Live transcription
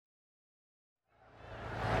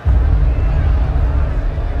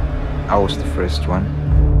was the first one.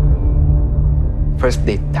 First,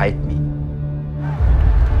 they tied me.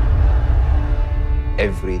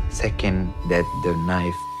 Every second that the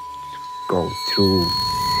knife go through,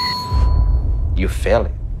 you feel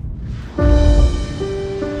it.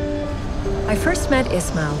 I first met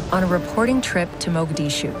Ismael on a reporting trip to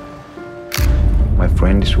Mogadishu. My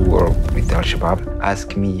friends who work with al-Chabab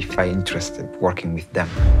ask me if I'm interested working with them.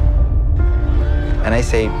 And I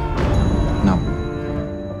say, no.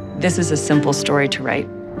 This is a simple story to write.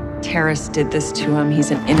 Terrorists did this to him.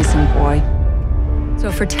 He's an innocent boy.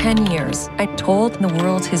 So for 10 years, I told the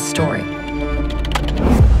world his story.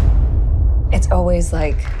 It's always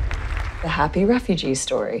like the happy refugee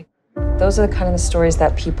story. Those are the kind of the stories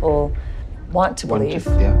that people want to believe,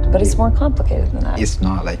 but it's more complicated than that. It's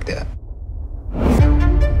not like that.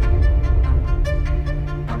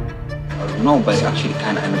 Nobody actually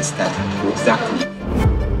can understand exactly.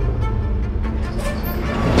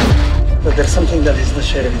 But there's something that is not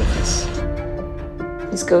sharing with us.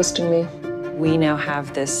 He's ghosting me. We now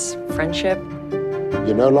have this friendship.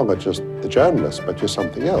 You're no longer just the journalist, but you're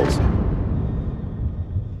something else.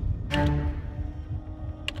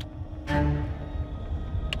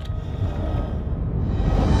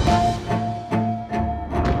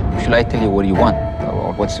 Should I tell you what you want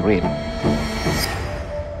or what's real?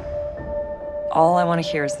 All I want to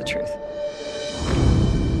hear is the truth.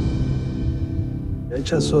 I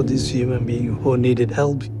just saw this human being who needed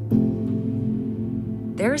help.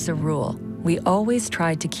 There's a rule we always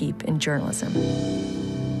try to keep in journalism.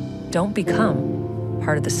 Don't become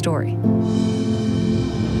part of the story.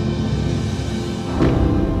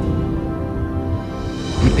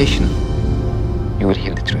 Be patient. You will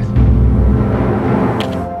hear the truth.